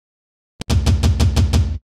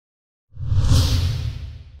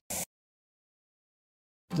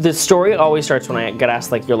The story always starts when I get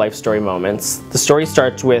asked like your life story moments. The story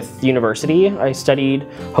starts with university. I studied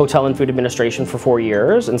hotel and food administration for 4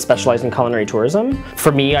 years and specialized in culinary tourism.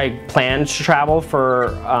 For me, I planned to travel for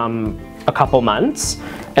a couple months,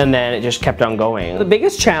 and then it just kept on going. The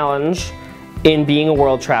biggest challenge in being a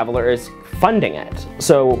world traveler is funding it.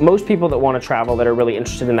 So most people that want to travel that are really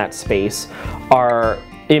interested in that space are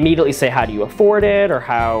immediately say, how do you afford it? Or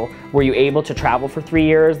how were you able to travel for 3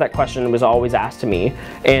 years? That question was always asked to me.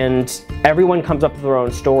 And everyone comes up with their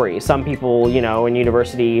own story. Some people, you know, in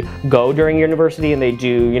university go during university and they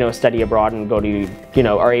do, you know, study abroad and go to, you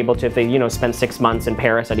know, are able to, if they, you know, spend 6 months in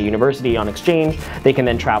Paris at a university on exchange, they can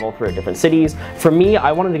then travel through different cities. For me,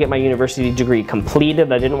 I wanted to get my university degree completed.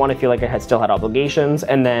 I didn't want to feel like I still had obligations,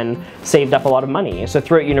 and then saved up a lot of money. So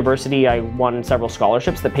throughout university, I won several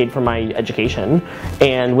scholarships that paid for my education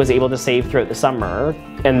and was able to save throughout the summer,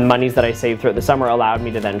 and monies that I saved throughout the summer allowed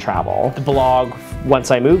me to then travel. The blog,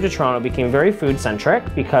 once I moved to Toronto, became very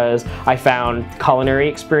food-centric because I found culinary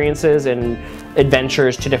experiences and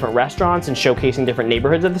adventures to different restaurants and showcasing different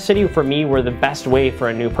neighborhoods of the city, for me, were the best way for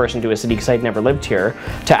a new person to a city, because I'd never lived here,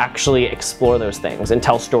 to actually explore those things and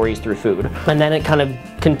tell stories through food. And then it kind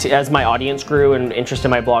of, as my audience grew and interest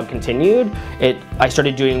in my blog continued, I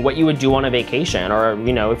started doing what you would do on a vacation. Or,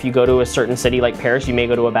 you know, if you go to a certain city like Paris, you may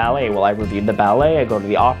go to a ballet. Well, I reviewed the ballet, I go to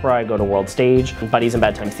the opera, I go to World Stage, Buddies and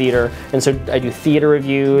Bedtime Theater. And so I do theater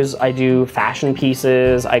reviews, I do fashion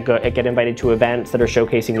pieces, I get invited to events that are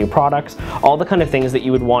showcasing new products. All the kind of things that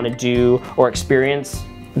you would want to do or experience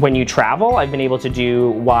when you travel, I've been able to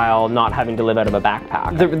do while not having to live out of a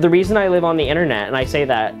backpack. The reason I live on the internet, and I say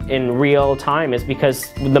that in real time, is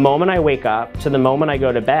because the moment I wake up to the moment I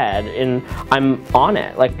go to bed, and I'm on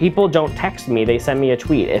it. Like, people don't text me, they send me a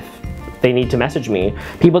tweet if they need to message me.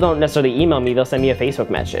 People don't necessarily email me, they'll send me a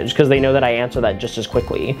Facebook message because they know that I answer that just as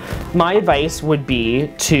quickly. My advice would be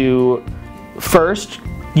to, first,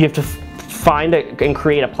 you have to find and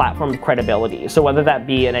create a platform of credibility. So whether that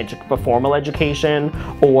be a formal education,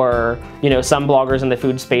 or, you know, some bloggers in the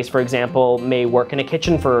food space, for example, may work in a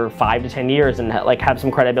kitchen for 5 to 10 years and like have some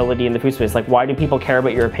credibility in the food space. Like, why do people care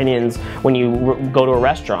about your opinions when you go to a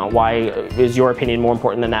restaurant? Why is your opinion more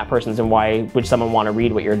important than that person's, and why would someone want to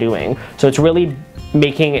read what you're doing? So it's really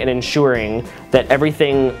making and ensuring that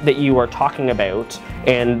everything that you are talking about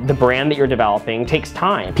and the brand that you're developing takes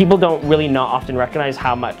time. People don't really not often recognize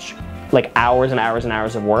how much like hours and hours and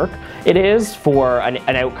hours of work it is for an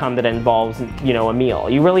outcome that involves, you know, a meal.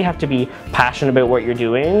 You really have to be passionate about what you're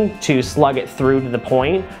doing to slug it through to the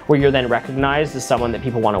point where you're then recognized as someone that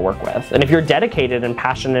people want to work with. And if you're dedicated and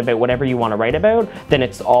passionate about whatever you want to write about, then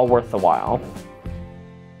it's all worth the while.